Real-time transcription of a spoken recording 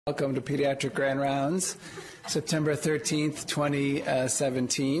Welcome to Pediatric Grand Rounds, September 13th,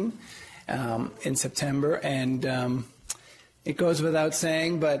 2017, in September. And it goes without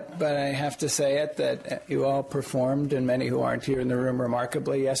saying, but I have to say it, that you all performed, and many who aren't here in the room,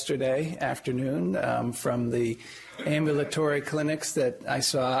 remarkably yesterday afternoon from the ambulatory clinics that I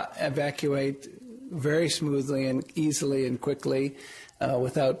saw evacuate very smoothly and easily and quickly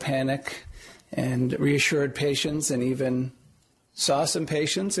without panic, and reassured patients, and even saw some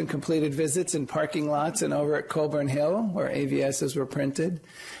patients and completed visits in parking lots and over at Colburn Hill, where AVSs were printed,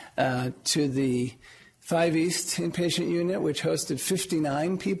 to the 5 East inpatient unit, which hosted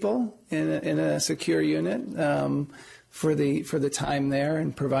 59 people in a secure unit for the time there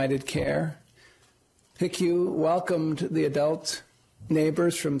and provided care. PICU welcomed the adult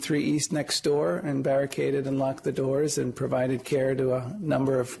neighbors from 3 East next door and barricaded and locked the doors and provided care to a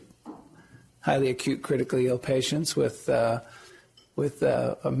number of highly acute, critically ill patients with a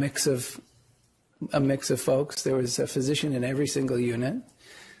mix of folks. There was a physician in every single unit.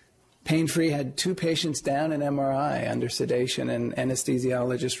 Pain-Free had 2 patients down in MRI under sedation, and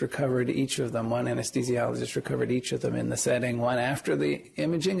anesthesiologist recovered each of them. One anesthesiologist recovered each of them in the setting, one after the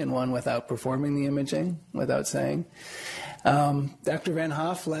imaging and one without performing the imaging, without saying. Dr. Van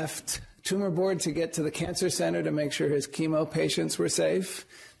Hoff left tumor board to get to the cancer center to make sure his chemo patients were safe.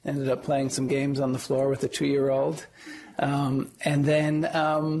 Ended up playing some games on the floor with a 2-year-old. And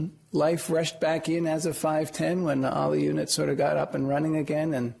then life rushed back in as of 5:10 when all the units sort of got up and running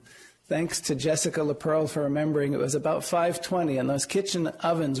again. And thanks to Jessica LaPearl for remembering, it was about 5:20, and those kitchen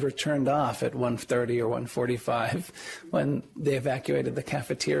ovens were turned off at 1:30 or 1:45 when they evacuated the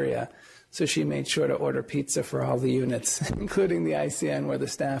cafeteria. So she made sure to order pizza for all the units, including the ICN, where the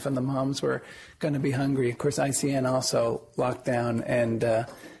staff and the moms were going to be hungry. Of course, ICN also locked down and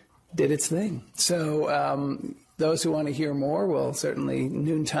did its thing. So those who want to hear more will certainly,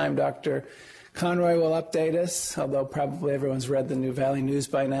 noontime, Dr. Conroy will update us, although probably everyone's read the New Valley News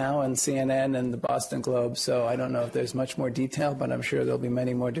by now and CNN and the Boston Globe, so I don't know if there's much more detail, but I'm sure there'll be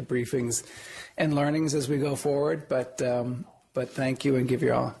many more debriefings and learnings as we go forward. But thank you, and give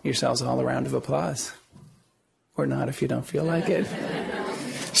yourselves all a round of applause. Or not if you don't feel like it.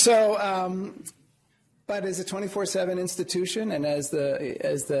 So, but as a 24/7 institution, and as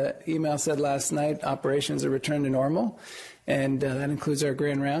the email said last night, operations are returned to normal, and that includes our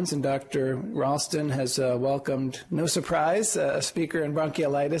grand rounds. And Dr. Ralston has welcomed, no surprise, a speaker in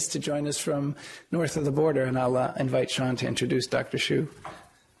bronchiolitis to join us from north of the border, and I'll invite Sean to introduce Dr. Schuh.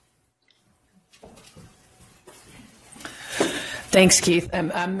 Thanks, Keith.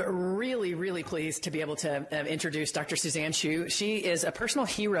 I'm really, really pleased to be able to introduce Dr. Suzanne Schuh. She is a personal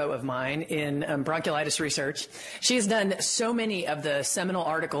hero of mine in bronchiolitis research. She has done so many of the seminal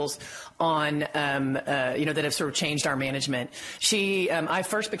articles on, that have sort of changed our management. I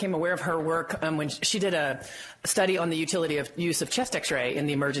first became aware of her work when she did a study on the utility of use of chest X-ray in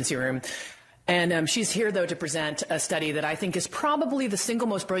the emergency room. And she's here, though, to present a study that I think is probably the single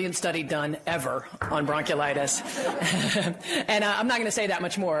most brilliant study done ever on bronchiolitis. And I'm not going to say that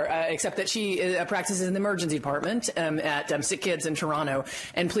much more, except that she practices in the emergency department at Sick Kids in Toronto.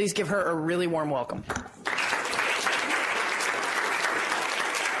 And please give her a really warm welcome.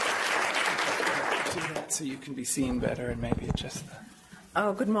 So you can be seen better and maybe adjust that.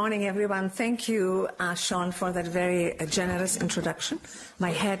 Oh, good morning, everyone. Thank you, Sean, for that very generous introduction.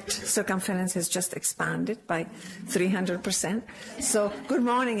 My head circumference has just expanded by 300%. So good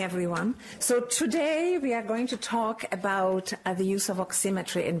morning, everyone. So today we are going to talk about the use of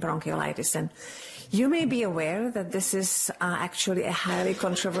oximetry in bronchiolitis. And you may be aware that this is actually a highly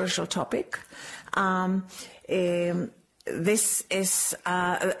controversial topic. This is,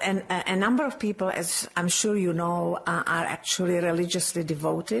 a number of people, as I'm sure you know, are actually religiously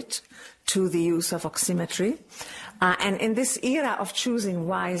devoted to the use of oximetry. And in this era of choosing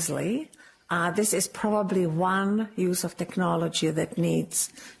wisely, this is probably one use of technology that needs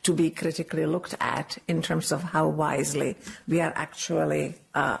to be critically looked at in terms of how wisely we are actually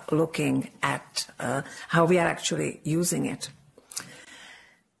looking at how we are actually using it.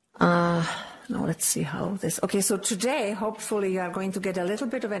 Now let's see how this... Okay, so today, hopefully, you are going to get a little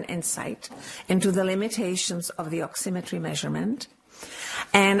bit of an insight into the limitations of the oximetry measurement.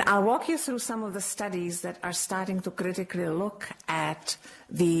 And I'll walk you through some of the studies that are starting to critically look at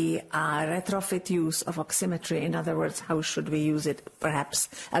the retrofit use of oximetry. In other words, how should we use it perhaps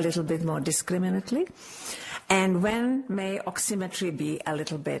a little bit more discriminately? And when may oximetry be a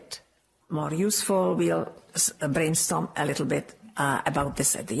little bit more useful? We'll brainstorm a little bit about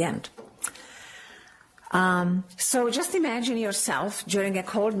this at the end. So just imagine yourself during a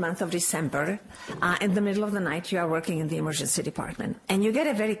cold month of December, in the middle of the night, you are working in the emergency department, and you get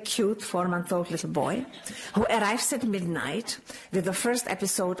a very cute 4-month-old little boy who arrives at midnight with the first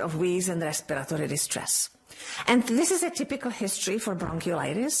episode of wheeze and respiratory distress. And this is a typical history for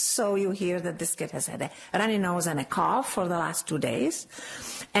bronchiolitis. So you hear that this kid has had a runny nose and a cough for the last 2 days,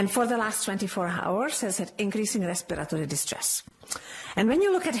 and for the last 24 hours has had increasing respiratory distress. And when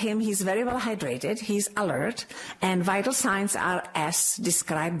you look at him, he's very well hydrated, he's alert, and vital signs are as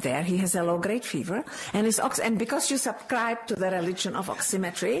described there. He has a low-grade fever, and because you subscribe to the religion of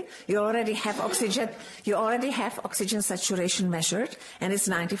oximetry, you already have oxygen saturation measured, and it's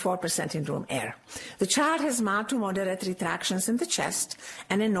 94% in room air. The child has mild to moderate retractions in the chest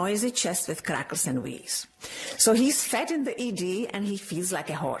and a noisy chest with crackles and wheeze. So he's fed in the ED, and he feels like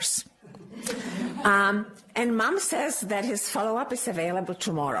a horse. And mom says that his follow-up is available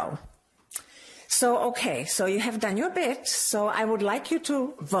tomorrow. So, okay, so you have done your bit. So I would like you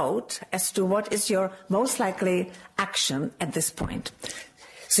to vote as to what is your most likely action at this point.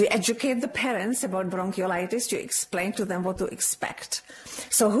 So you educate the parents about bronchiolitis. You explain to them what to expect.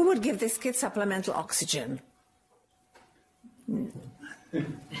 So who would give this kid supplemental oxygen?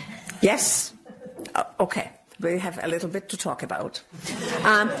 Yes? Okay. We have a little bit to talk about.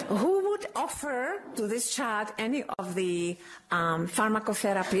 Who would offer to this child any of the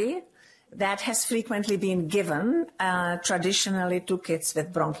pharmacotherapy that has frequently been given traditionally to kids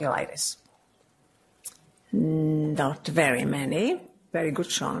with bronchiolitis? Not very many. Very good,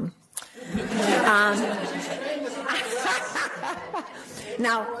 Sean.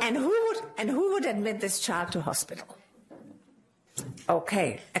 Now, and who would admit this child to hospital?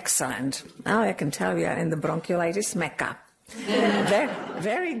 Okay, excellent. Now I can tell we are in the bronchiolitis mecca.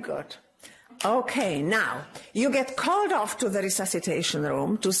 Very good. Okay, now you get called off to the resuscitation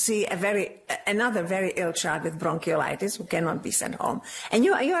room to see another very ill child with bronchiolitis who cannot be sent home. And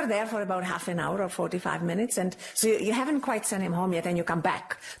you are there for about half an hour or 45 minutes, and so you haven't quite sent him home yet, and you come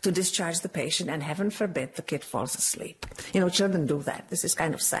back to discharge the patient, and heaven forbid the kid falls asleep. You know, children do that. This is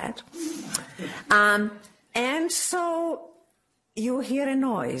kind of sad. And so you hear a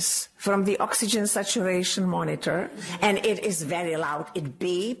noise from the oxygen saturation monitor, and it is very loud. It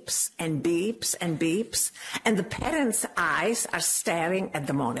beeps and beeps and beeps, and the parents' eyes are staring at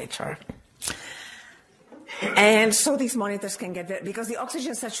the monitor. And so these monitors can get, because the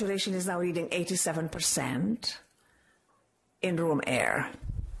oxygen saturation is now reading 87% in room air.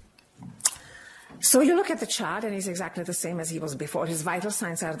 So you look at the child, and he's exactly the same as he was before. His vital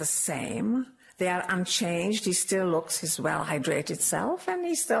signs are the same. They are unchanged. He still looks his well-hydrated self, and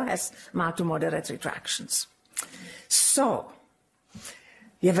he still has mild to moderate retractions. So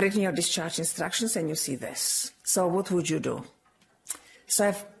you have written your discharge instructions, and you see this. So what would you do? So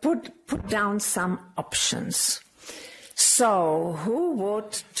I've put down some options. So who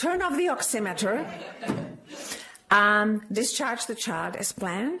would turn off the oximeter, discharge the child as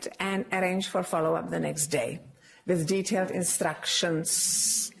planned, and arrange for follow-up the next day with detailed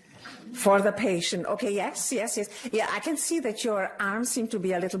instructions for the patient? Okay, yes. Yeah, I can see that your arms seem to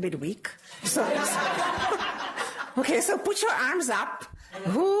be a little bit weak. So, okay, so put your arms up.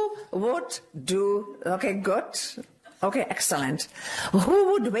 Who would do, okay, good. Okay, excellent.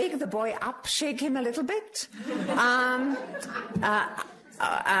 Who would wake the boy up, shake him a little bit?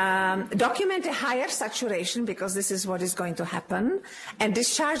 Document a higher saturation, because this is what is going to happen, and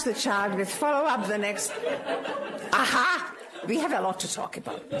discharge the child with follow-up the next, aha! We have a lot to talk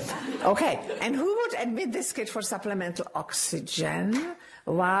about. Okay, and who would admit this kid for supplemental oxygen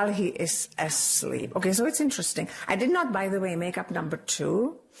while he is asleep? Okay, so it's interesting. I did not, by the way, make up number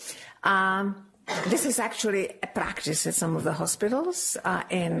 2. This is actually a practice at some of the hospitals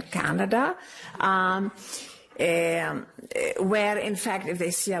in Canada, where, in fact, if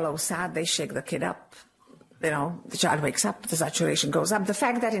they see a low SAT, they shake the kid up. You know, the child wakes up, the saturation goes up. The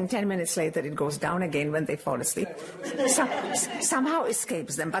fact that in 10 minutes later it goes down again when they fall asleep somehow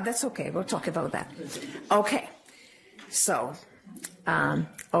escapes them, but that's okay. We'll talk about that. Okay, so,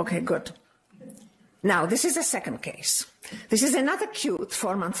 okay, good. Now, this is the second case. This is another cute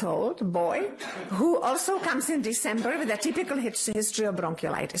 4-month-old boy who also comes in December with a typical history of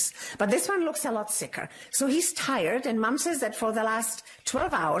bronchiolitis. But this one looks a lot sicker. So he's tired, and mom says that for the last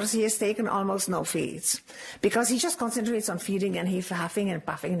 12 hours he has taken almost no feeds because he just concentrates on feeding, and he's huffing and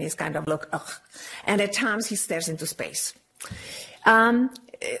puffing, and he's kind of look, ugh. And at times he stares into space.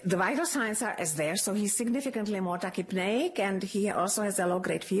 The vital signs are as there, so he's significantly more tachypneic, and he also has a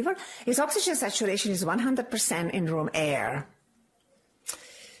low-grade fever. His oxygen saturation is 100% in room air.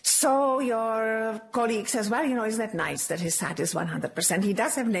 So your colleague says, well, isn't that nice that his sat is 100%? He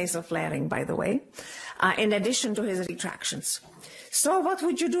does have nasal flaring, by the way, in addition to his retractions. So what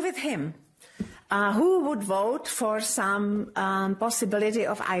would you do with him? Who would vote for some possibility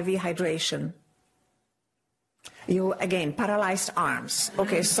of IV hydration? You, again, paralyzed arms.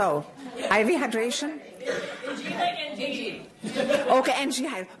 Okay, so IV hydration? NG. Okay, NG.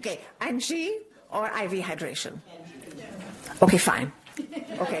 Okay, NG or IV hydration? Okay, fine.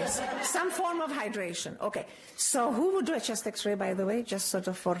 Okay, some form of hydration. Okay, so who would do a chest X-ray, by the way, just sort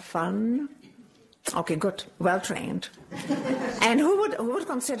of for fun? Okay, good, well trained. And who would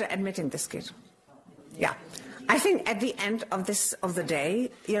consider admitting this kid? Yeah, I think at the end of the day,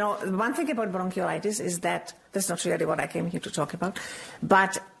 one thing about bronchiolitis is that that's not really what I came here to talk about,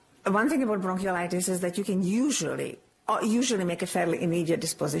 but one thing about bronchiolitis is that you can usually make a fairly immediate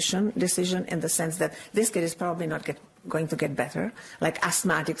decision in the sense that this kid is probably not going to get better, like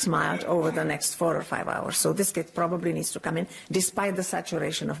asthmatics mild, over the next 4 or 5 hours. So this kid probably needs to come in despite the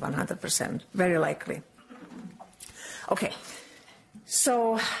saturation of 100%, very likely. Okay,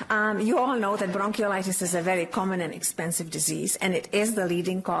 so you all know that bronchiolitis is a very common and expensive disease, and it is the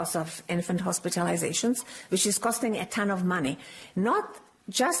leading cause of infant hospitalizations, which is costing a ton of money, not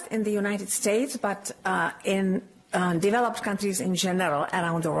just in the United States, but in developed countries in general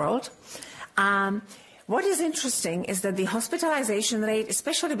around the world. What is interesting is that the hospitalization rate,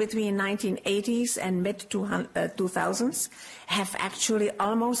 especially between 1980s and mid-2000s, have actually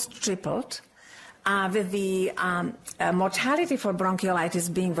almost tripled, with the mortality for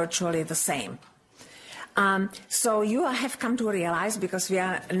bronchiolitis being virtually the same. So you have come to realize, because we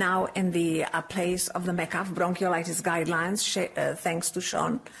are now in the place of the MECAF bronchiolitis guidelines, thanks to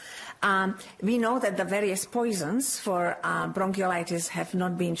Sean, we know that the various poisons for bronchiolitis have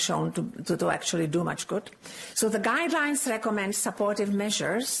not been shown to actually do much good. So the guidelines recommend supportive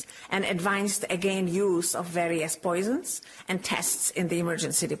measures and advised, again, use of various poisons and tests in the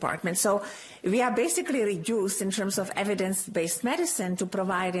emergency department. So we are basically reduced in terms of evidence-based medicine to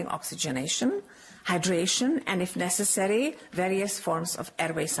providing oxygenation, hydration, and if necessary, various forms of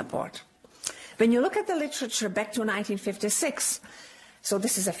airway support. When you look at the literature back to 1956, so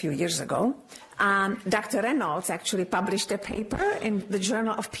this is a few years ago, Dr. Reynolds actually published a paper in the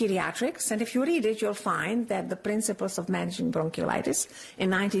Journal of Pediatrics, and if you read it, you'll find that the principles of managing bronchiolitis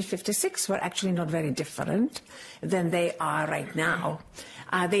in 1956 were actually not very different than they are right now.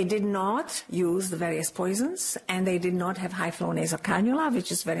 They did not use the various poisons, and they did not have high-flow nasal cannula,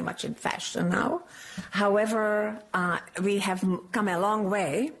 which is very much in fashion now. However, we have come a long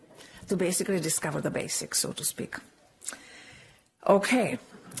way to basically discover the basics, so to speak. Okay,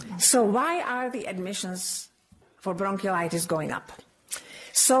 so why are the admissions for bronchiolitis going up?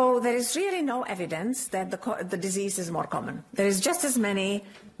 So there is really no evidence that the disease is more common. There is just as many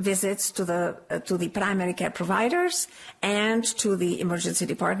visits to the primary care providers and to the emergency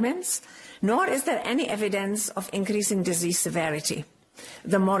departments, nor is there any evidence of increasing disease severity.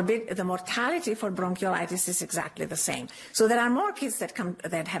 The mortality for bronchiolitis is exactly the same. So there are more kids that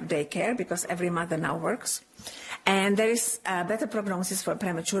have daycare because every mother now works. And there is better prognosis for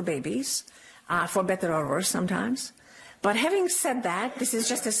premature babies, for better or worse sometimes. But having said that, this is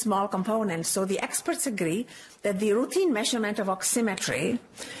just a small component. So the experts agree that the routine measurement of oximetry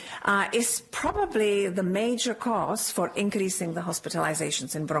is probably the major cause for increasing the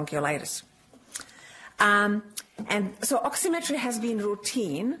hospitalizations in bronchiolitis. And so oximetry has been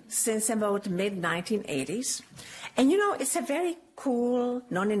routine since about mid-1980s. And it's a very cool,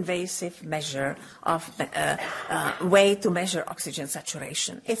 non-invasive measure of way to measure oxygen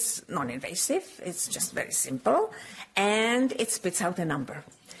saturation. It's non-invasive, it's just very simple, and it spits out a number.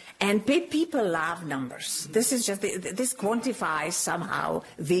 And people love numbers. This is just, this quantifies somehow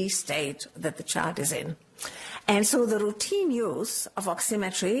the state that the child is in. And so the routine use of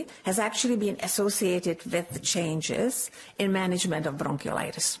oximetry has actually been associated with the changes in management of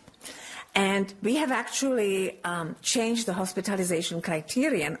bronchiolitis. And we have actually changed the hospitalization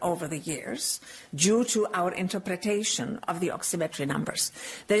criterion over the years due to our interpretation of the oximetry numbers.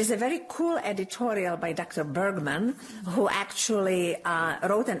 There is a very cool editorial by Dr. Bergman, who actually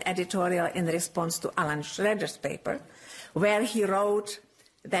wrote an editorial in response to Alan Schroeder's paper, where he wrote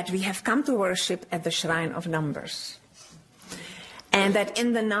that we have come to worship at the shrine of numbers, and that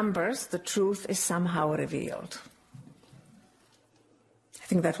in the numbers the truth is somehow revealed.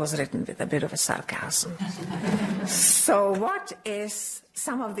 think that was written with a bit of a sarcasm. So what is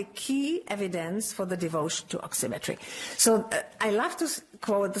some of the key evidence for the devotion to oximetry? So I love to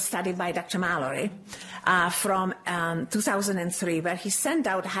quote the study by Dr. Mallory from 2003, where he sent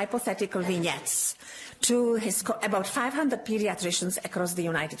out hypothetical vignettes to about 500 pediatricians across the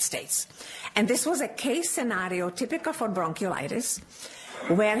United States. And this was a case scenario typical for bronchiolitis,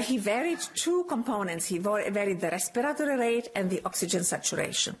 where he varied two components. He varied the respiratory rate and the oxygen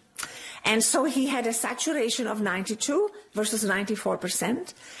saturation. And so he had a saturation of 92 versus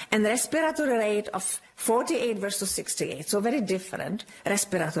 94%, and the respiratory rate of 48 versus 68. So very different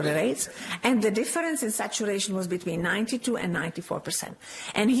respiratory rates. And the difference in saturation was between 92 and 94%.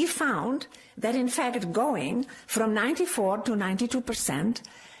 And he found that, in fact, going from 94 to 92%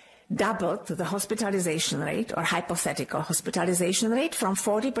 doubled the hospitalization rate, or hypothetical hospitalization rate, from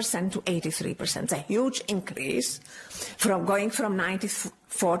 40% to 83%. It's a huge increase from going from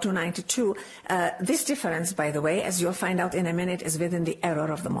 94 to 92. This difference, by the way, as you'll find out in a minute, is within the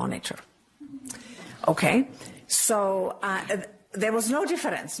error of the monitor. Okay? So there was no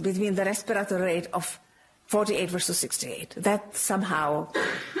difference between the respiratory rate of 48 versus 68. That somehow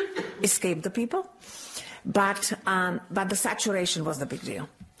escaped the people. But the saturation was the big deal.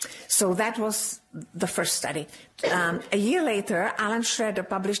 So that was the first study. A year later, Alan Schroeder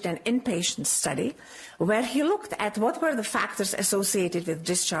published an inpatient study where he looked at what were the factors associated with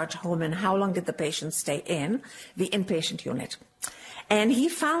discharge home and how long did the patient stay in the inpatient unit. And he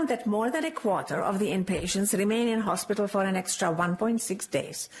found that more than a quarter of the inpatients remain in hospital for an extra 1.6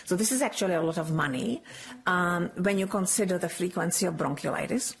 days. So this is actually a lot of money when you consider the frequency of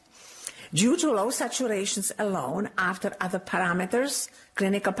bronchiolitis, due to low saturations alone after other parameters,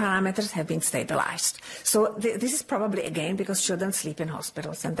 clinical parameters, have been stabilized. So this is probably, again, because children sleep in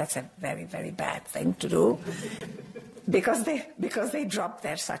hospitals, and that's a very, very bad thing to do, because they dropped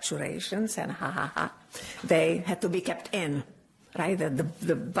their saturations, and they had to be kept in, right?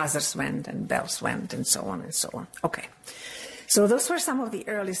 The buzzers went and bells went and so on and so on. Okay. So those were some of the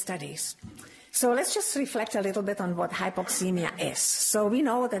early studies. So let's just reflect a little bit on what hypoxemia is. So we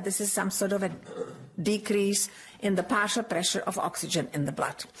know that this is some sort of a decrease in the partial pressure of oxygen in the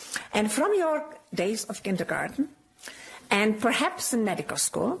blood. And from your days of kindergarten, and perhaps in medical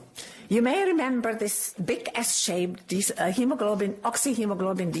school, you may remember this big S-shaped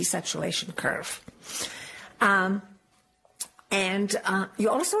oxyhemoglobin desaturation curve. And you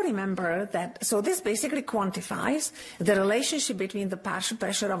also remember that, so this basically quantifies the relationship between the partial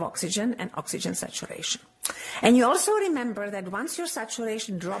pressure of oxygen and oxygen saturation. And you also remember that once your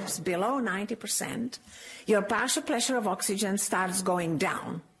saturation drops below 90%, your partial pressure of oxygen starts going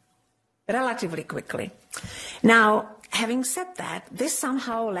down relatively quickly. Now, having said that, this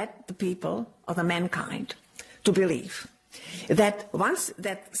somehow led the people, or the mankind, to believe that once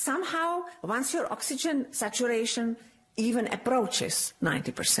your oxygen saturation even approaches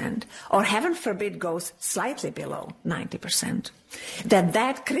 90%, or heaven forbid goes slightly below 90%,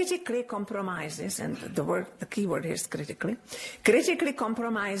 that critically compromises, and the key word here is critically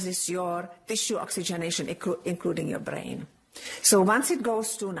compromises your tissue oxygenation, including your brain. So once it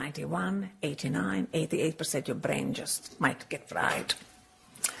goes to 91, 89, 88%, your brain just might get fried.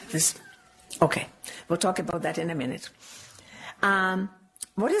 Okay, we'll talk about that in a minute.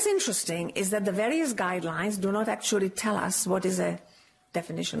 What is interesting is that the various guidelines do not actually tell us what is a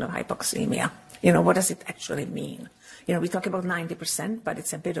definition of hypoxemia. What does it actually mean? We talk about 90%, but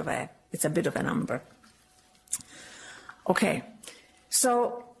it's a bit of a number. Okay,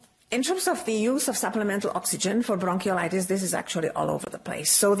 so in terms of the use of supplemental oxygen for bronchiolitis, this is actually all over the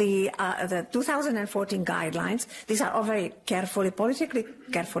place. So the 2014 guidelines, these are all very politically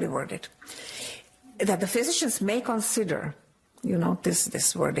carefully worded, that the physicians may consider,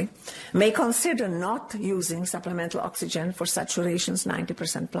 this wording, may consider not using supplemental oxygen for saturations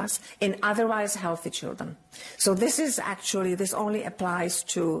 90% plus in otherwise healthy children. So this only applies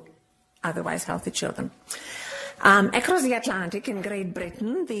to otherwise healthy children. Across the Atlantic in Great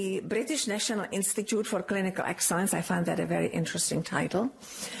Britain, the British National Institute for Clinical Excellence, I find that a very interesting title,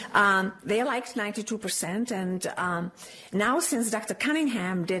 they liked 92%, and now since Dr.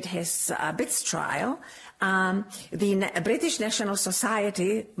 Cunningham did his BITS trial, the British National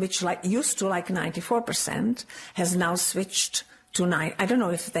Society, which used to like 94%, has now switched to I don't know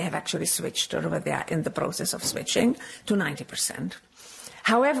if they have actually switched or whether they are in the process of switching to 90%.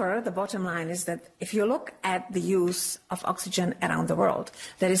 However, the bottom line is that if you look at the use of oxygen around the world,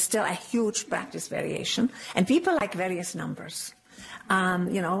 there is still a huge practice variation, and people like various numbers.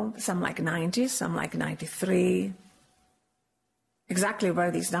 Some like 90, some like 93, Exactly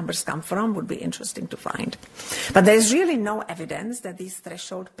where these numbers come from would be interesting to find. But there is really no evidence that these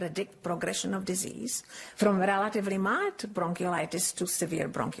thresholds predict progression of disease from relatively mild bronchiolitis to severe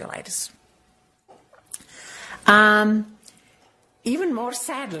bronchiolitis. Even more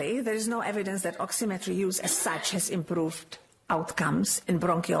sadly, there is no evidence that oximetry use as such has improved outcomes in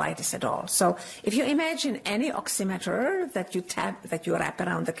bronchiolitis at all. So if you imagine any oximeter that you wrap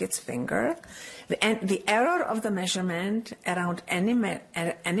around the kid's finger, the error of the measurement around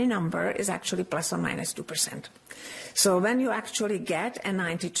any number is actually plus or minus 2%. So when you actually get a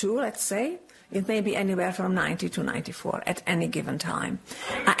 92, let's say, it may be anywhere from 90 to 94 at any given time.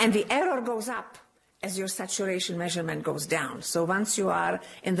 And the error goes up as your saturation measurement goes down. So once you are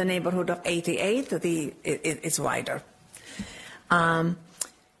in the neighborhood of 88, it's wider.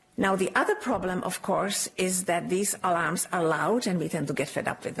 Now, the other problem, of course, is that these alarms are loud, and we tend to get fed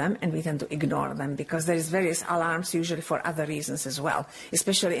up with them, and we tend to ignore them, because there is various alarms usually for other reasons as well.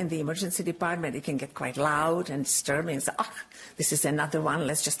 Especially in the emergency department, it can get quite loud and disturbing. So, this is another one,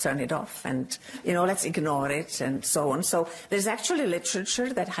 let's just turn it off, and, let's ignore it, and so on. So there's actually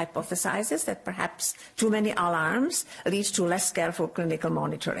literature that hypothesizes that perhaps too many alarms lead to less careful clinical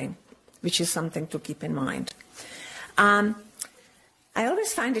monitoring, which is something to keep in mind. I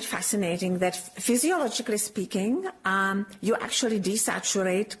always find it fascinating that physiologically speaking, you actually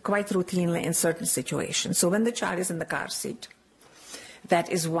desaturate quite routinely in certain situations. So when the child is in the car seat,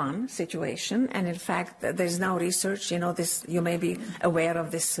 that is one situation. And in fact, there's now research, you may be aware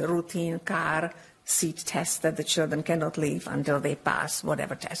of this routine car seat test that the children cannot leave until they pass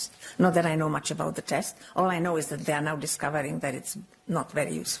whatever test. Not that I know much about the test. All I know is that they are now discovering that it's not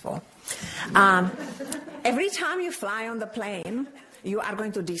very useful. Every time you fly on the plane, you are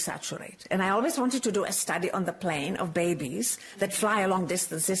going to desaturate. And I always wanted to do a study on the plane of babies that fly long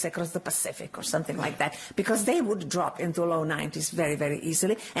distances across the Pacific or something like that, because they would drop into low 90s very, very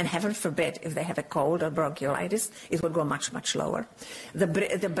easily. And heaven forbid, if they have a cold or bronchiolitis, it would go much, much lower. The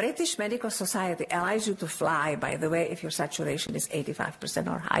British Medical Society allows you to fly, by the way, if your saturation is 85%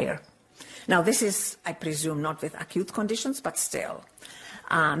 or higher. Now, this is, I presume, not with acute conditions, but still.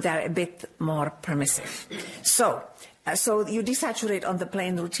 They're a bit more permissive. So you desaturate on the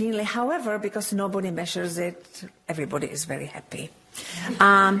plane routinely. However, because nobody measures it, everybody is very happy.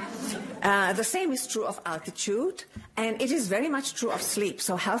 The same is true of altitude, and it is very much true of sleep.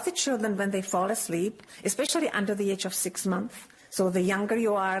 So healthy children, when they fall asleep, especially under the age of 6 months, so the younger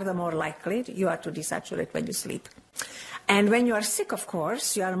you are, the more likely you are to desaturate when you sleep. And when you are sick, of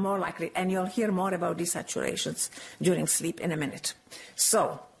course, you are more likely, and you'll hear more about desaturations during sleep in a minute.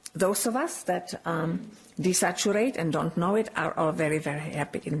 So those of us that desaturate and don't know it are all very, very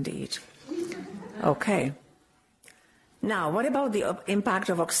happy indeed. Okay. Now, what about the impact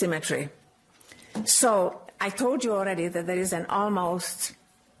of oximetry? So I told you already that there is an almost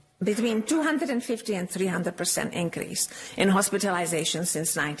between 250 and 300% increase in hospitalization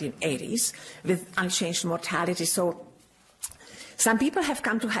since 1980s with unchanged mortality. So some people have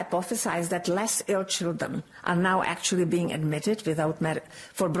come to hypothesize that less ill children are now actually being admitted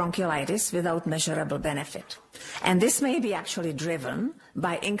for bronchiolitis without measurable benefit. And this may be actually driven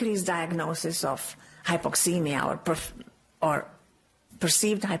by increased diagnosis of hypoxemia or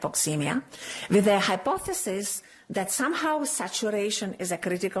perceived hypoxemia, with a hypothesis that somehow saturation is a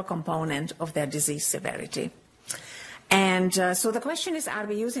critical component of their disease severity. And so the question is, are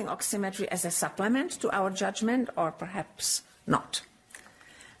we using oximetry as a supplement to our judgment, or perhaps not?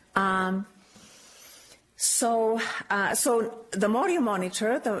 So the more you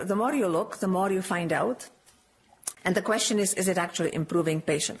monitor, the more you look, the more you find out. And the question is it actually improving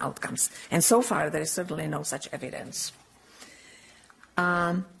patient outcomes? And so far, there is certainly no such evidence.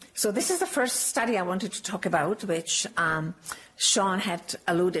 So this is the first study I wanted to talk about, which Sean had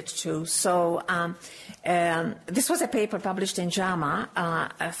alluded to. So this was a paper published in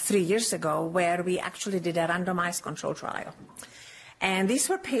JAMA 3 years ago, where we actually did a randomized control trial. And these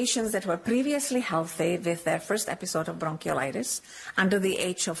were patients that were previously healthy with their first episode of bronchiolitis under the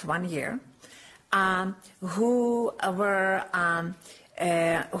age of 1 year, who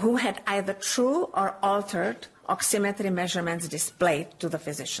had either true or altered oximetry measurements displayed to the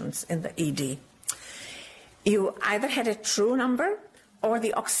physicians in the ED. You either had a true number, or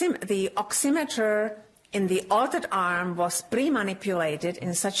the oximeter in the altered arm was pre-manipulated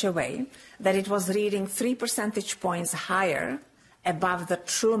in such a way that it was reading 3 percentage points higher above the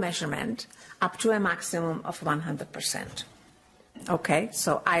true measurement, up to a maximum of 100%. Okay,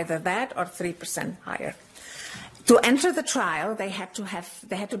 so either that or 3% higher. To enter the trial, they had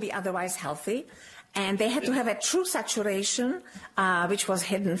to be otherwise healthy, And they had to have a true saturation, which was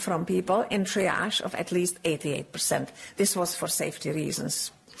hidden from people in triage of at least 88%. This was for safety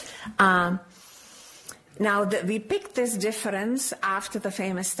reasons. Now, we picked this difference after the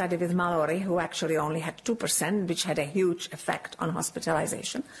famous study with Mallory, who actually only had 2%, which had a huge effect on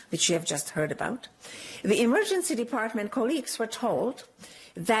hospitalization, which you have just heard about. The emergency department colleagues were told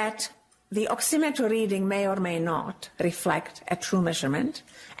that the oximeter reading may or may not reflect a true measurement,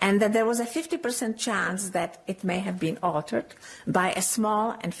 and that there was a 50% chance that it may have been altered by a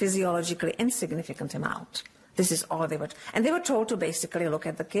small and physiologically insignificant amount. This is all they were, and they were told to basically look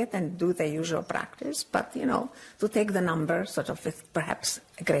at the kit and do their usual practice, but, you know, to take the number sort of with perhaps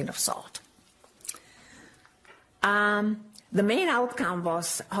a grain of salt. The main outcome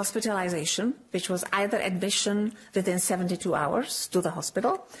was hospitalization, which was either admission within 72 hours to the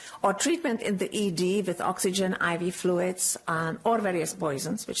hospital or treatment in the ED with oxygen, IV fluids, or various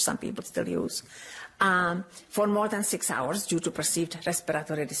poisons, which some people still use, for more than 6 hours due to perceived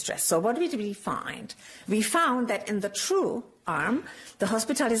respiratory distress. So what did we find? We found that in the true arm, the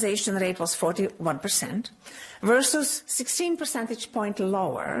hospitalization rate was 41% versus 16 percentage point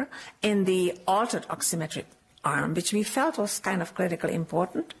lower in the altered oximetric arm, which we felt was kind of critically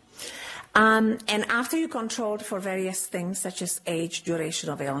important. And after you controlled for various things such as age, duration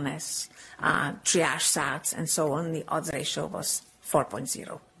of illness, triage SATs, and so on, the odds ratio was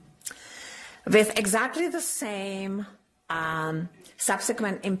 4.0. With exactly the same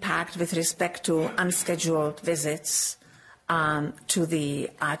subsequent impact with respect to unscheduled visits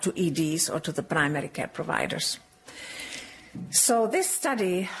to EDs or to the primary care providers. So this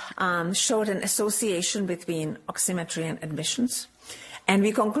study showed an association between oximetry and admissions, and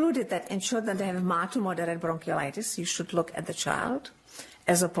we concluded that in children that they have mild to moderate bronchiolitis, you should look at the child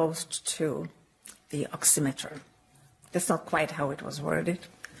as opposed to the oximeter. That's not quite how it was worded.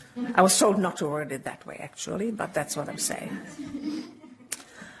 I was told not to word it that way, actually, but that's what I'm saying.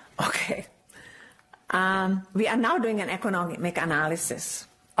 Okay. We are now doing an economic analysis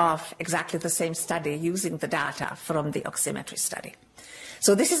of exactly the same study using the data from the oximetry study.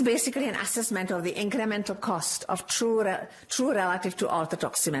 So this is basically an assessment of the incremental cost of true relative to altered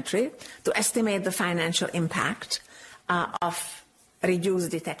oximetry to estimate the financial impact of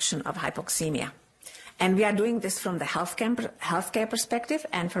reduced detection of hypoxemia. And we are doing this from the healthcare perspective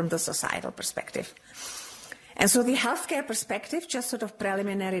and from the societal perspective. And so the healthcare perspective, just sort of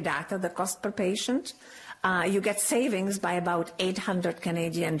preliminary data, the cost per patient, you get savings by about 800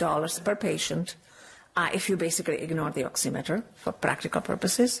 Canadian dollars per patient if you basically ignore the oximeter for practical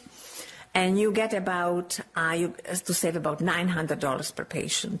purposes. And you get about, to save about $900 per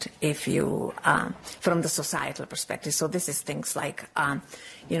patient if you, from the societal perspective. So this is things like,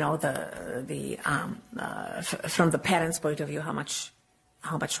 you know, from the parents' point of view, how much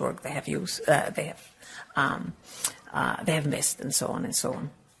work they have used, they have missed, and so on and so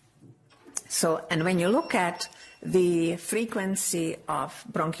on. So, and when you look at the frequency of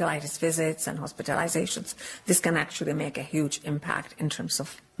bronchiolitis visits and hospitalizations, this can actually make a huge impact in terms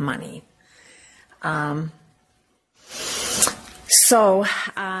of money. So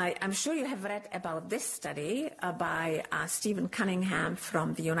I'm sure you have read about this study by Stephen Cunningham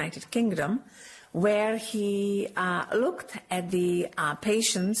from the United Kingdom, where he looked at the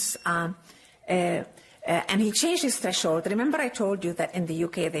patients and he changed his threshold. Remember I told you that in the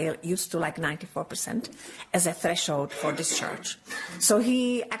UK they used to like 94% as a threshold for discharge. So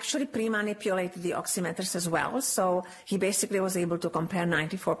he actually pre-manipulated the oximeters as well. So he basically was able to compare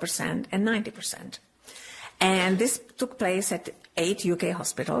 94% and 90%. And this took place at 8 UK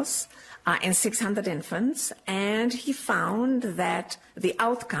hospitals in 600 infants. And he found that the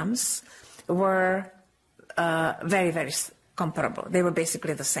outcomes were very, very comparable. They were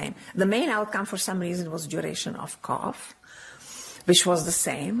basically the same. The main outcome for some reason was duration of cough, which was the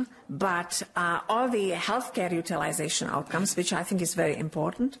same, but all the healthcare utilization outcomes, which I think is very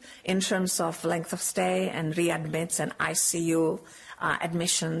important in terms of length of stay and readmits and ICU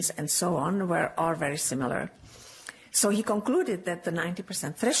admissions and so on, were all very similar. So he concluded that the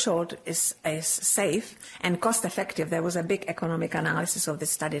 90% threshold is safe and cost effective. There was a big economic analysis of this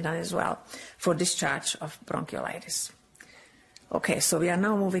study done as well for discharge of bronchiolitis. Okay, so we are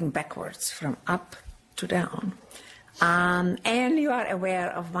now moving backwards from up to down. And you are aware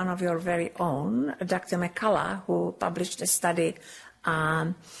of one of your very own, Dr. McCullough, who published a study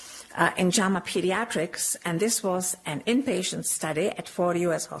in JAMA Pediatrics, and this was an inpatient study at 4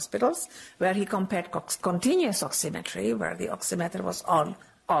 U.S. hospitals where he compared continuous oximetry, where the oximeter was on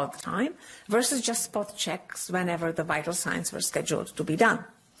all the time, versus just spot checks whenever the vital signs were scheduled to be done.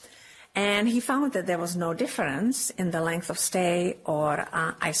 And he found that there was no difference in the length of stay or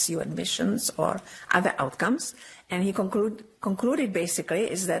ICU admissions or other outcomes. And he concluded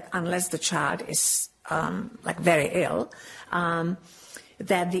basically is that unless the child is like very ill,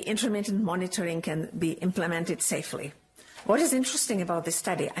 that the intermittent monitoring can be implemented safely. What is interesting about this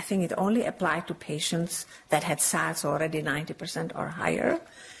study, I think it only applied to patients that had SARS already 90% or higher.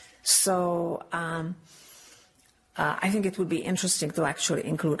 So I think it would be interesting to actually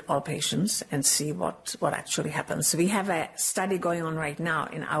include all patients and see what actually happens. We have a study going on right now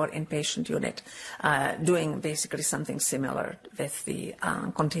in our inpatient unit doing basically something similar with the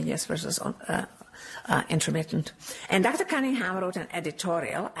continuous versus intermittent. And Dr. Cunningham wrote an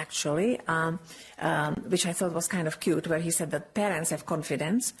editorial, actually, which I thought was kind of cute, where he said that parents have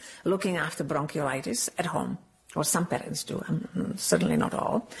confidence looking after bronchiolitis at home, or some parents do, certainly not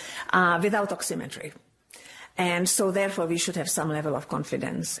all, without oximetry. And so, therefore, we should have some level of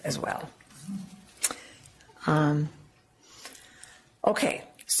confidence as well. Okay,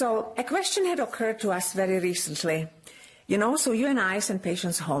 so a question had occurred to us very recently. You know, so you and I send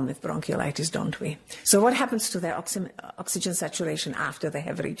patients home with bronchiolitis, don't we? So what happens to their oxygen saturation after they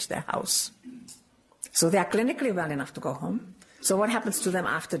have reached their house? So they are clinically well enough to go home. So what happens to them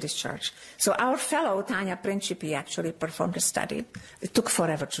after discharge? So our fellow, Tanya Principi, actually performed a study. It took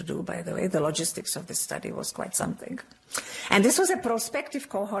forever to do, by the way. The logistics of this study was quite something. And this was a prospective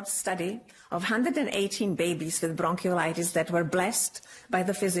cohort study of 118 babies with bronchiolitis that were blessed by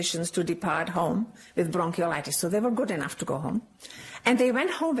the physicians to depart home with bronchiolitis. So they were good enough to go home. And they went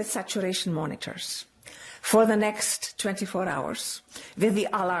home with saturation monitors for the next 24 hours with the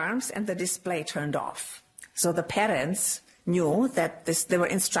alarms and the display turned off. So the parents knew that they were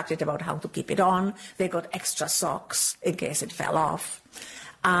instructed about how to keep it on. They got extra socks in case it fell off.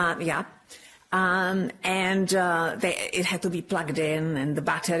 It had to be plugged in, and the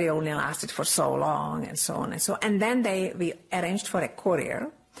battery only lasted for so long, and so on and so on. And then we arranged for a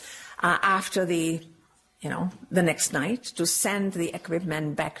courier after the next night to send the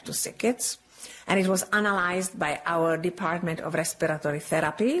equipment back to Sickets, and it was analyzed by our Department of Respiratory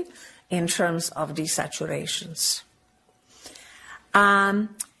Therapy in terms of desaturations.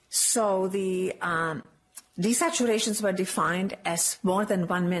 So the desaturations were defined as more than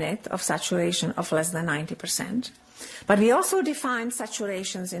 1 minute of saturation of less than 90%. But we also defined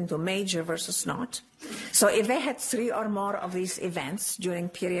saturations into major versus not. So if they had 3 or more of these events during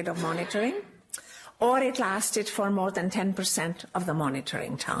period of monitoring, or it lasted for more than 10% of the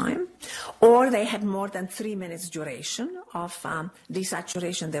monitoring time, or they had more than 3 minutes duration of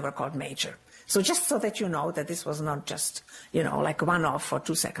desaturation, they were called major. So just so that you know that this was not just, like 1 off for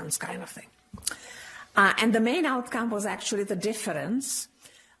 2 seconds kind of thing. And the main outcome was actually the difference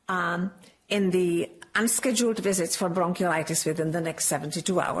in the unscheduled visits for bronchiolitis within the next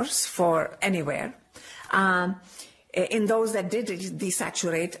 72 hours for anywhere, in those that did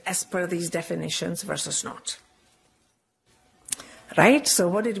desaturate as per these definitions versus not. Right? So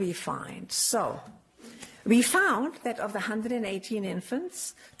what did we find? So we found that of the 118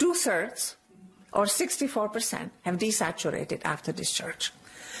 infants, 2/3, or 64%, have desaturated after discharge.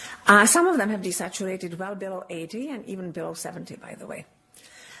 Some of them have desaturated well below 80 and even below 70, by the way.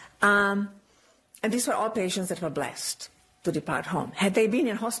 And these were all patients that were blessed to depart home. Had they been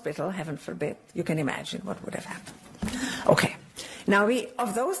in hospital, heaven forbid, you can imagine what would have happened. Okay. Now,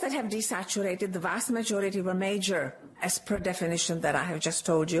 of those that have desaturated, the vast majority were major, as per definition that I have just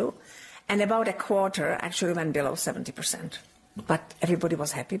told you, and about a quarter actually went below 70%. But everybody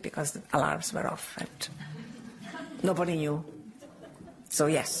was happy because the alarms were off and nobody knew. So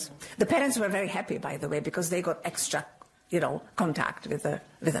yes, the parents were very happy, by the way, because they got extra, contact with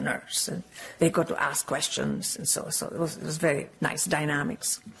the nurse, and they got to ask questions, and so it was very nice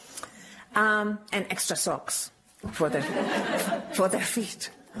dynamics, and extra socks for their feet.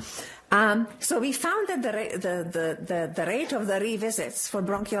 So we found that the rate of the revisits for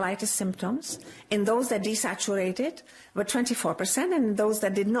bronchiolitis symptoms in those that desaturated were 24%, and those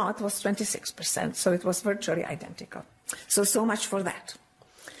that did not was 26%. So it was virtually identical. So much for that.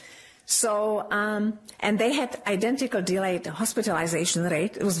 So, and they had identical delayed hospitalization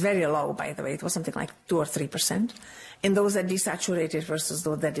rate. It was very low, by the way. It was something like 2 or 3% in those that desaturated versus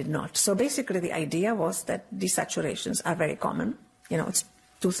those that did not. So basically the idea was that desaturations are very common. It's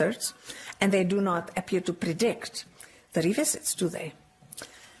 2/3, and they do not appear to predict the revisits, do they?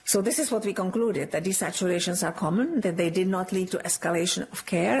 So this is what we concluded, that desaturations are common, that they did not lead to escalation of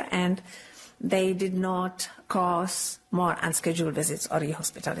care, and they did not cause more unscheduled visits or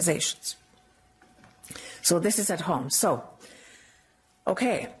rehospitalizations. So this is at home. So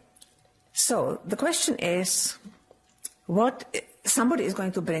the question is, what somebody is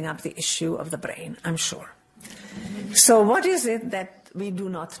going to bring up the issue of the brain, I'm sure. So what is it that we do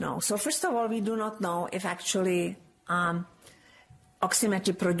not know? So first of all, we do not know if actually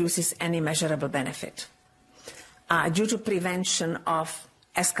oximetry produces any measurable benefit due to prevention of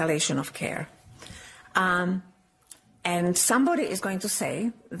escalation of care. And somebody is going to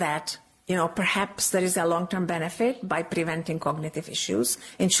say that, perhaps there is a long-term benefit by preventing cognitive issues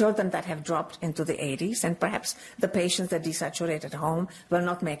in children that have dropped into the 80s, and perhaps the patients that desaturate at home will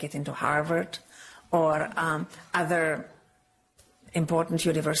not make it into Harvard or other important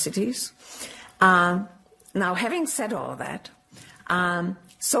universities. Now, having said all that,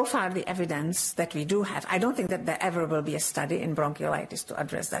 so far the evidence that we do have, I don't think that there ever will be a study in bronchiolitis to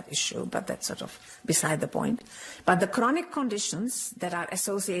address that issue, but that's sort of beside the point. But the chronic conditions that are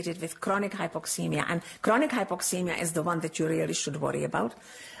associated with chronic hypoxemia, and chronic hypoxemia is the one that you really should worry about,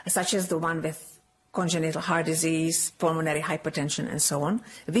 such as the one with congenital heart disease, pulmonary hypertension, and so on.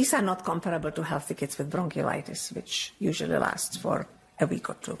 These are not comparable to healthy kids with bronchiolitis, which usually lasts for a week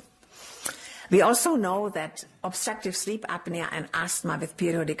or two. We also know that obstructive sleep apnea and asthma with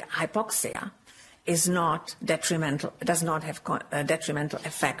periodic hypoxia is not detrimental, does not have a detrimental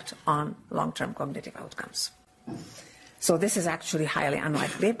effect on long-term cognitive outcomes. So this is actually highly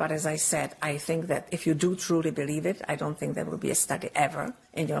unlikely, but as I said, I think that if you do truly believe it, I don't think there will be a study ever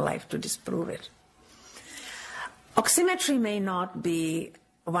in your life to disprove it. Oximetry may not be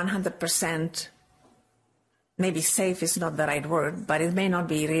 100%, maybe safe is not the right word, but it may not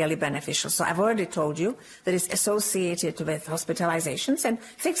be really beneficial. So I've already told you that it's associated with hospitalizations, and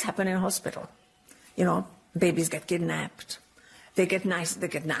things happen in hospital. Babies get kidnapped. They get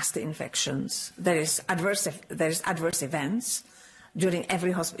nasty infections. There is adverse events during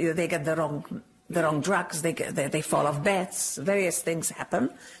every hospital. They get the wrong drugs. They fall off beds. Various things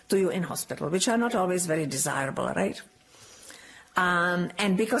happen to you in hospital, which are not always very desirable, right?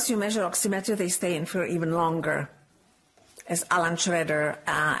 And because you measure oximetry, they stay in for even longer, as Alan Schroeder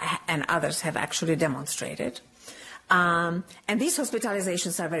and others have actually demonstrated. And these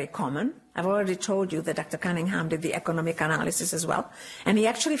hospitalizations are very common. I've already told you that Dr. Cunningham did the economic analysis as well. And he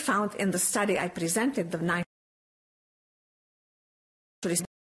actually found in the study I presented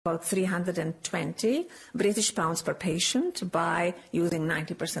about 320 British pounds per patient by using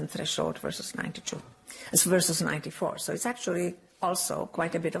 90% threshold versus 94. So it's actually also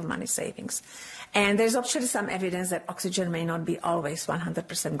quite a bit of money savings. And there's actually some evidence that oxygen may not be always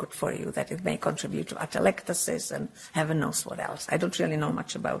 100% good for you, that it may contribute to atelectasis and heaven knows what else. I don't really know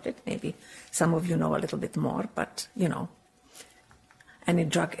much about it. Maybe some of you know a little bit more, but any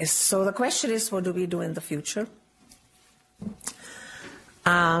drug is. So the question is, what do we do in the future?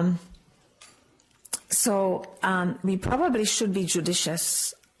 We probably should be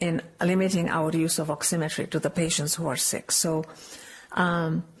judicious in limiting our use of oximetry to the patients who are sick. So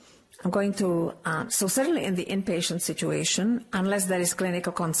I'm going to, so certainly in the inpatient situation, unless there is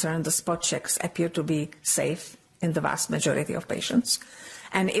clinical concern, the spot checks appear to be safe in the vast majority of patients.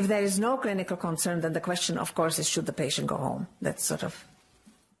 And if there is no clinical concern, then the question, of course, is should the patient go home? That's sort of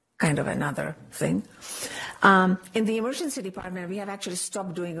kind of another thing. In the emergency department, we have actually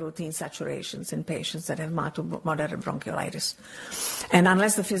stopped doing routine saturations in patients that have mild to moderate bronchiolitis. And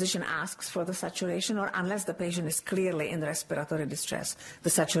unless the physician asks for the saturation or unless the patient is clearly in respiratory distress, the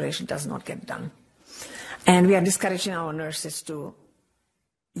saturation does not get done. And we are discouraging our nurses to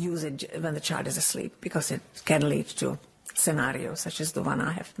use it when the child is asleep because it can lead to scenarios such as the one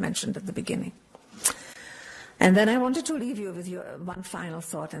I have mentioned at the beginning. And then I wanted to leave you with one final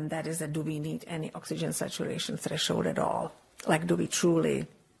thought, and that is that do we need any oxygen saturation threshold at all? Like, do we truly,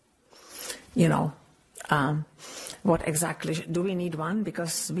 what exactly, do we need one?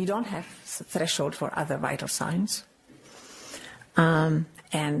 Because we don't have a threshold for other vital signs. I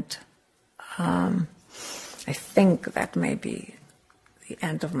think that may be the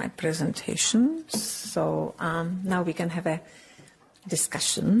end of my presentation. So now we can have a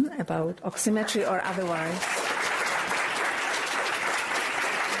discussion about oximetry or otherwise.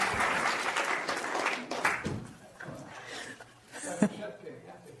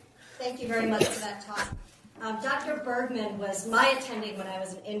 Thank you very much for that talk. Dr. Bergman was my attending when I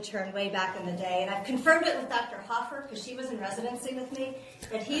was an intern way back in the day, and I've confirmed it with Dr. Hoffer, because she was in residency with me,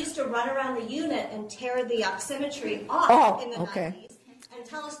 that he used to run around the unit and tear the oximetry off in the 90s and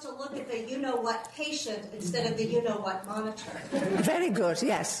tell us to look at the you-know-what patient instead of the you-know-what monitor. Very good,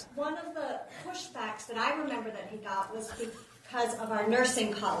 yes. One of the pushbacks that I remember that he got was because of our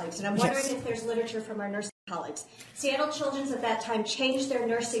nursing colleagues, and I'm wondering if there's literature from our nursing colleagues. Seattle Children's at that time changed their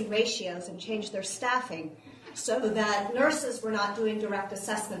nursing ratios and changed their staffing so that nurses were not doing direct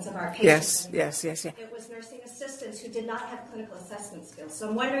assessments of our patients. Yes. It was nursing assistants who did not have clinical assessment skills. So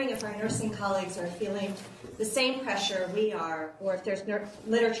I'm wondering if our nursing colleagues are feeling the same pressure we are, or if there's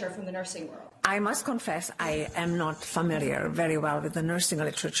literature from the nursing world. I must confess I am not familiar very well with the nursing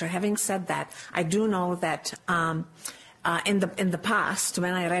literature. Having said that, I do know that in the past,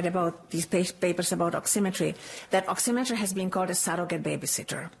 when I read about these papers about oximetry, that oximetry has been called a surrogate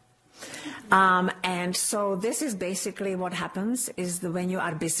babysitter. And so this is basically what happens is when you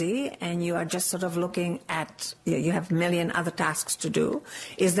are busy and you are just sort of looking at, you have a million other tasks to do,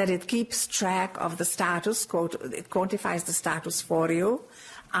 is that it keeps track of the status, it quantifies the status for you,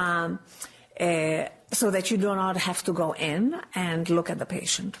 so that you do not have to go in and look at the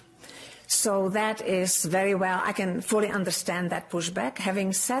patient. So that is very well, I can fully understand that pushback.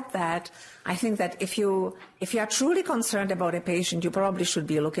 Having said that, I think that if you are truly concerned about a patient, you probably should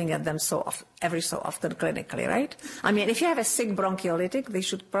be looking at them every so often clinically, right? I mean, if you have a sick bronchiolitic, they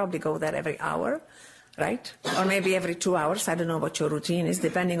should probably go there every hour, right? Or maybe every 2 hours. I don't know what your routine is,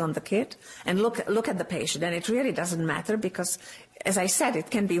 depending on the kid. And look at the patient. And it really doesn't matter because, as I said,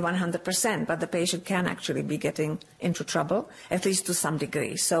 it can be 100%, but the patient can actually be getting into trouble, at least to some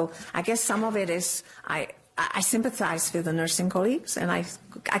degree. So I guess some of it is, I sympathize with the nursing colleagues, and I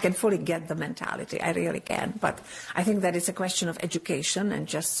can fully get the mentality. I really can. But I think that it's a question of education and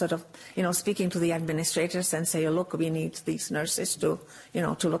just sort of, speaking to the administrators and say, look, we need these nurses to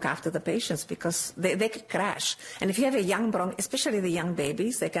look after the patients because they could crash. And if you have a young especially the young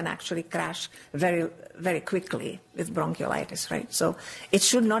babies, they can actually crash very, very quickly with bronchiolitis, right? So it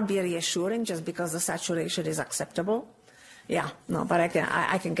should not be reassuring just because the saturation is acceptable. Yeah, no, but I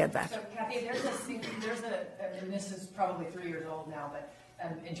can get that. So, Kathy, there's and this is probably 3 years old now, but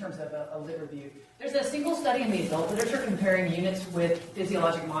in terms of a lit review, there's a single study in the adult literature comparing units with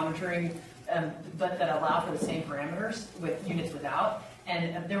physiologic monitoring, but that allow for the same parameters with units without,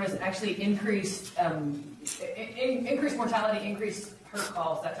 and there was actually increased mortality, increased hurt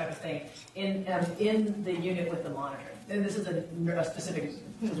calls, that type of thing, in the unit with the monitoring. And this is a specific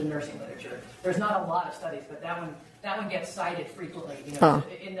to the nursing literature. There's not a lot of studies, but that one gets cited frequently.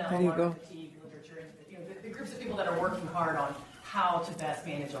 In the alarm fatigue literature, the groups of people that are working hard on how to best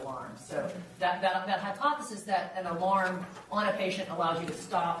manage alarms. So that hypothesis that an alarm on a patient allows you to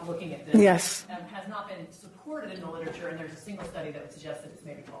stop looking at this has not been supported in the literature, and there's a single study that would suggest that it's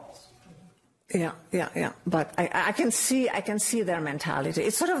maybe false. Yeah. But I can see their mentality.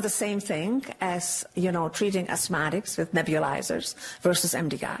 It's sort of the same thing as, treating asthmatics with nebulizers versus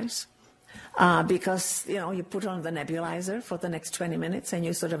MDIs. Because, you put on the nebulizer for the next 20 minutes and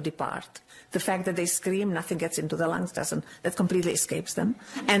you sort of depart. The fact that they scream, nothing gets into the lungs, that completely escapes them.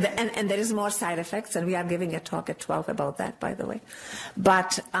 And there is more side effects, and we are giving a talk at 12 about that, by the way.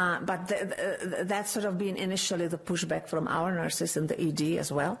 But that's sort of been initially the pushback from our nurses in the ED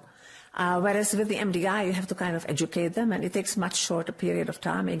as well. Whereas with the MDI, you have to kind of educate them, and it takes much shorter period of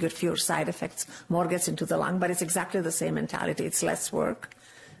time. You get fewer side effects, more gets into the lung, but it's exactly the same mentality. It's less work.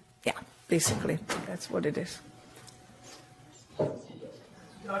 Yeah, basically, that's what it is.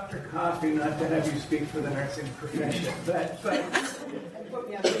 Dr. Coffey, not to have you speak for the nursing profession, but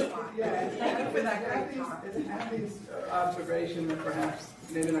have these observation that perhaps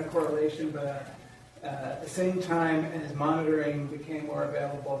maybe not correlation, but at the same time as monitoring became more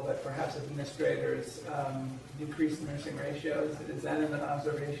available, but perhaps administrators decreased nursing ratios. Is that an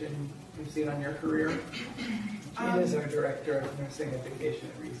observation you've seen on your career? Jean is our Director of Nursing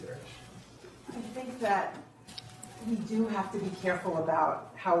Education and Research. I think that we do have to be careful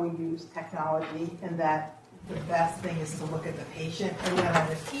about how we use technology, and that the best thing is to look at the patient. And when I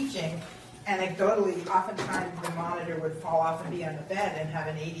was teaching, anecdotally, oftentimes the monitor would fall off and be on the bed and have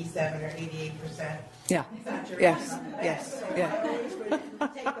an 87 or 88% saturation on the bed. Yes. So I always would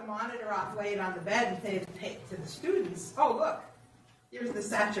take the monitor off, lay it on the bed, and say to the students, "Oh, look, here's the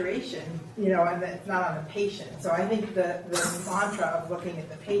saturation," and it's not on the patient. So I think the mantra of looking at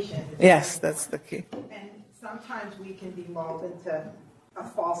the patient is that's the key. And sometimes we can be lulled into a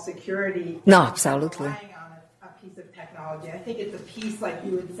false security. No, absolutely. Relying on a piece of technology. I think it's a piece, like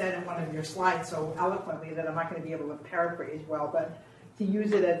you had said in one of your slides so eloquently, that I'm not going to be able to paraphrase well, but to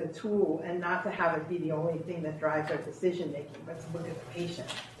use it as a tool and not to have it be the only thing that drives our decision making, but to look at the patient.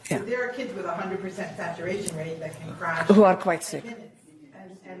 Yeah. So there are kids with 100% saturation rate that can crash. Who are quite sick.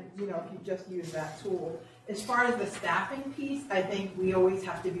 And if you just use that tool. As far as the staffing piece, I think we always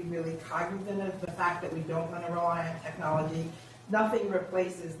have to be really cognizant of the fact that we don't want to rely on technology. Nothing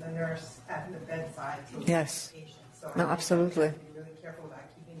replaces the nurse at the bedside to look at the patient. So No, absolutely. We have to be really careful about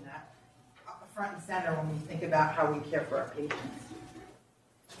keeping that front and center when we think about how we care for our patients.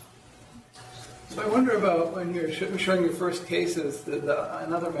 So I wonder about when you're showing your first cases,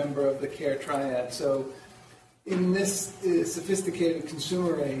 another member of the care triad. So in this sophisticated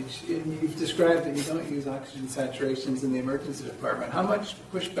consumer age, you've described that you don't use oxygen saturations in the emergency department. How much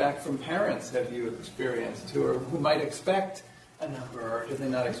pushback from parents have you experienced who might expect a number, or do they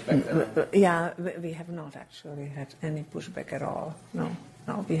not expect that number? Yeah, we have not actually had any pushback at all. No,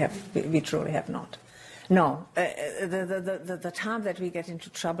 we truly have not. No, the time that we get into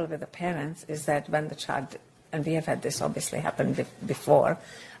trouble with the parents is that when the child, and we have had this obviously happen before,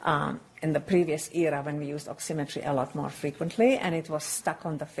 in the previous era when we used oximetry a lot more frequently, and it was stuck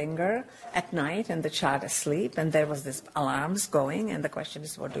on the finger at night and the child asleep, and there was this alarms going, and the question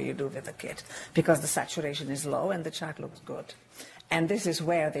is, what do you do with the kid? Because the saturation is low and the child looks good. And this is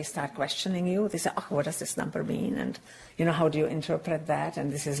where they start questioning you. They say, oh, what does this number mean? And, how do you interpret that?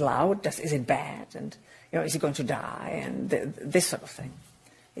 And this is loud. Is it bad? And, is he going to die? And this sort of thing.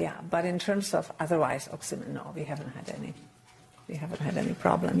 Yeah, but in terms of otherwise, oximetry, no, we haven't had any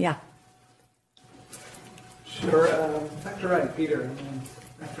problem. Yeah. Sure. Dr. Wright, Peter, and then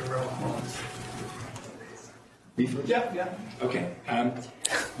Dr. Rowe. Yeah. Okay. I'm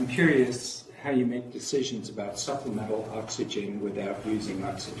curious how you make decisions about supplemental oxygen without using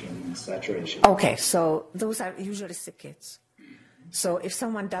oxygen saturation. Okay, so those are usually sick kids. So if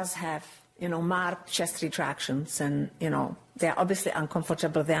someone does have, marked chest retractions and, they're obviously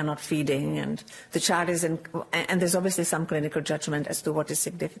uncomfortable, they are not feeding, and the child is and there's obviously some clinical judgment as to what is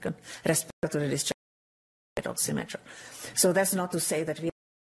significant respiratory distress oximetry. So that's not to say that we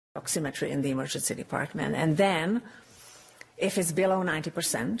have oximetry in the emergency department. And then if it's below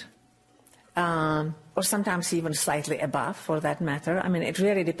 90%, or sometimes even slightly above, for that matter. I mean, it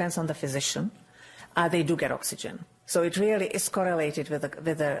really depends on the physician. They do get oxygen. So it really is correlated with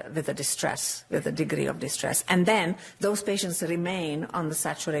the distress, with the degree of distress. And then those patients remain on the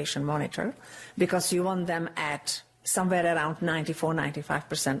saturation monitor because you want them at somewhere around 94,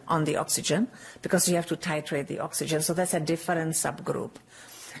 95% on the oxygen because you have to titrate the oxygen. So that's a different subgroup.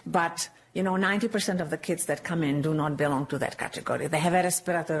 But 90% of the kids that come in do not belong to that category. They have a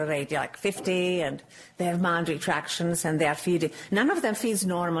respiratory rate like 50, and they have mild retractions, and they are feeding. None of them feeds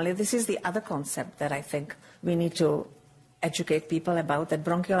normally. This is the other concept that I think we need to educate people about, that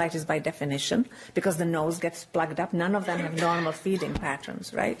bronchiolitis by definition, because the nose gets plugged up, none of them have normal feeding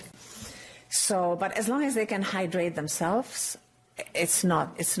patterns, right? So, but as long as they can hydrate themselves, it's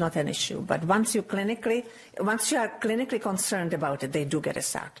not an issue. But once you are clinically concerned about it, they do get a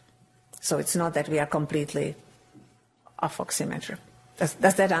SAT. So it's not that we are completely off oximetry. Does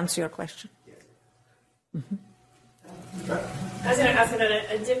that answer your question? Yes. Mm-hmm. I was going to ask about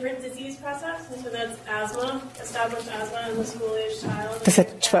a different disease process. So that's asthma, established asthma in the school-age child. Is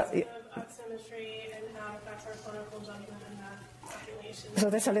it oximetry and how it affects our clinical judgment in that population. So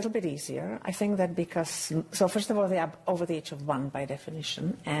that's a little bit easier. I think that so first of all, they are over the age of 1 by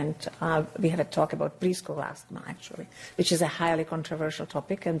definition, and we had a talk about preschool asthma, actually, which is a highly controversial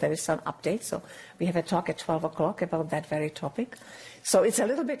topic, and there is some update. So we have a talk at 12 o'clock about that very topic. So it's a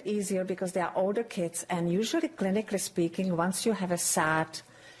little bit easier because they are older kids, and usually, clinically speaking, once you have a SAT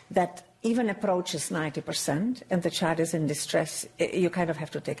that even approaches 90% and the child is in distress, you kind of have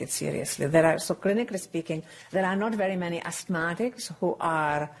to take it seriously. So clinically speaking, there are not very many asthmatics who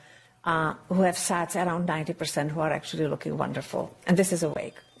have SATs around 90% who are actually looking wonderful. And this is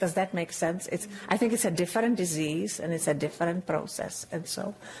awake. Does that make sense? I think it's a different disease and it's a different process. And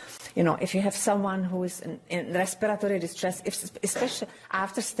so, if you have someone who is in respiratory distress, especially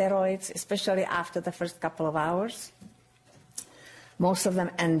after steroids, especially after the first couple of hours, most of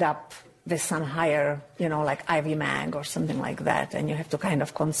them end up with some higher, like IV mag or something like that, and you have to kind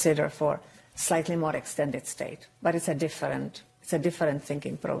of consider for slightly more extended state. But it's a different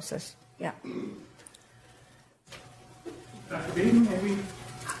thinking process. Yeah. Dr. Beaton, maybe?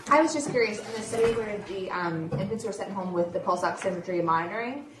 I was just curious, in the study where the infants were sent home with the pulse oximetry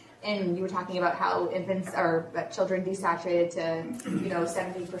monitoring, and you were talking about how children desaturated to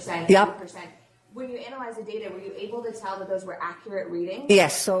 70%, yep. 80%. When you analyze the data, were you able to tell that those were accurate readings?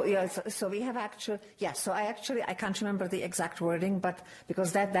 Yes. So we have actually. Yes. So I can't remember the exact wording, but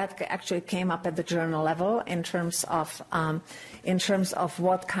because that actually came up at the journal level in terms of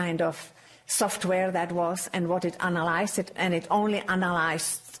what kind of software that was and what it analyzed, and it only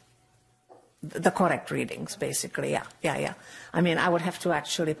analyzed the correct readings, basically. Yeah. I mean, I would have to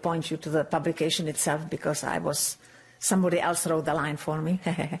actually point you to the publication itself because somebody else wrote the line for me.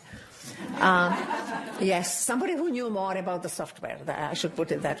 Yes, somebody who knew more about the software, I should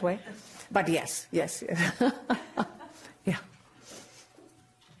put it that way. But yes. Yeah.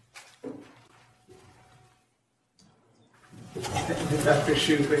 Dr. Dr.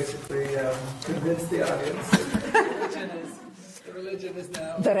 Schuh basically convinced the audience that the religion is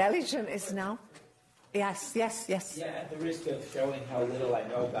now. The religion is now. Yes. Yeah, at the risk of showing how little I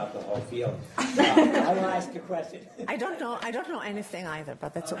know about the whole field, I will ask a question. I don't know anything either,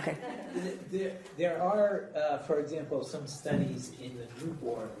 but that's okay. There are, for example, some studies in the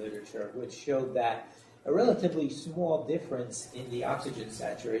newborn literature which showed that a relatively small difference in the oxygen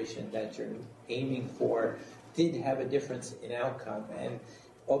saturation that you're aiming for did have a difference in outcome. And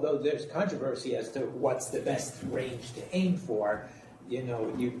although there's controversy as to what's the best range to aim for,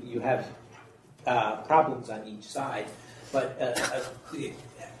 you have problems on each side, but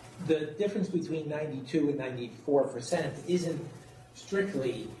the difference between 92 and 94% isn't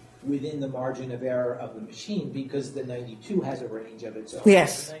strictly within the margin of error of the machine, because the 92 has a range of its own.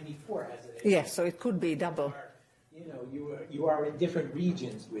 Yes. The 94 has it. Yes, so it could be double. You are in different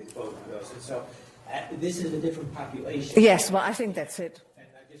regions with both of those, and so this is a different population. Yes, well, I think that's it. And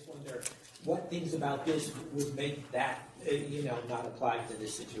I just wonder what things about this would make that not apply to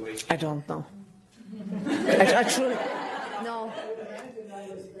this situation. I don't know. I truly, no.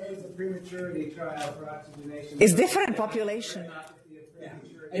 There's a prematurity trial for oxygenation. It's different population.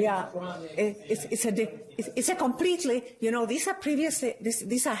 Yeah, it's a completely,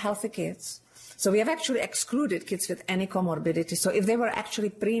 these are healthy kids. So we have actually excluded kids with any comorbidity. So if they were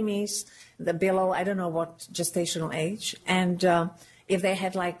actually preemies, below, I don't know what gestational age, and if they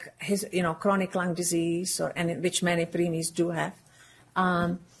had chronic lung disease, which many preemies do have,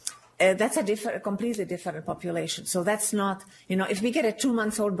 that's a completely different population. So that's not, if we get a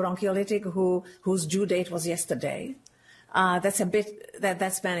 2-month-old bronchiolitic whose due date was yesterday, that's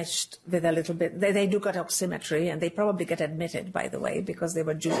managed with a little bit. They do get oximetry, and they probably get admitted, by the way, because they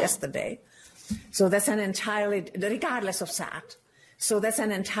were due yesterday. So that's an entirely, regardless of SAT. So that's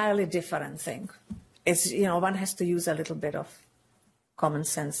an entirely different thing. It's, one has to use a little bit of common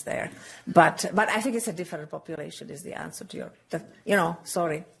sense there. But I think it's a different population is the answer to your,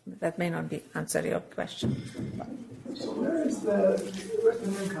 sorry, that may not answer your question. So where's the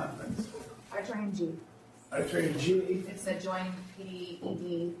new conference? Artrain G. Artrain G. It's a joint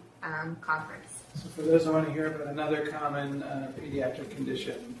PD-ED conference. So for those who want to hear about another common pediatric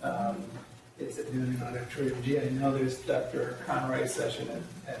condition, it's at noon in Auditorium G. I know there's Dr. Conroy's session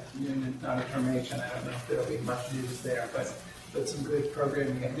at noon in Auditorium H, and I don't know if there'll be much news there, but some good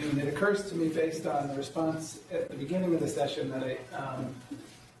programming at noon. It occurs to me, based on the response at the beginning of the session, that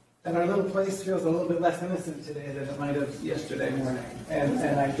our little place feels a little bit less innocent today than it might have yesterday morning.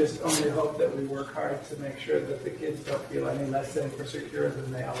 And I just only hope that we work hard to make sure that the kids don't feel any less safe or secure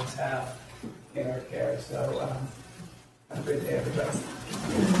than they always have in our care. So have a good day, everybody.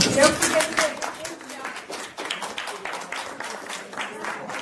 Don't forget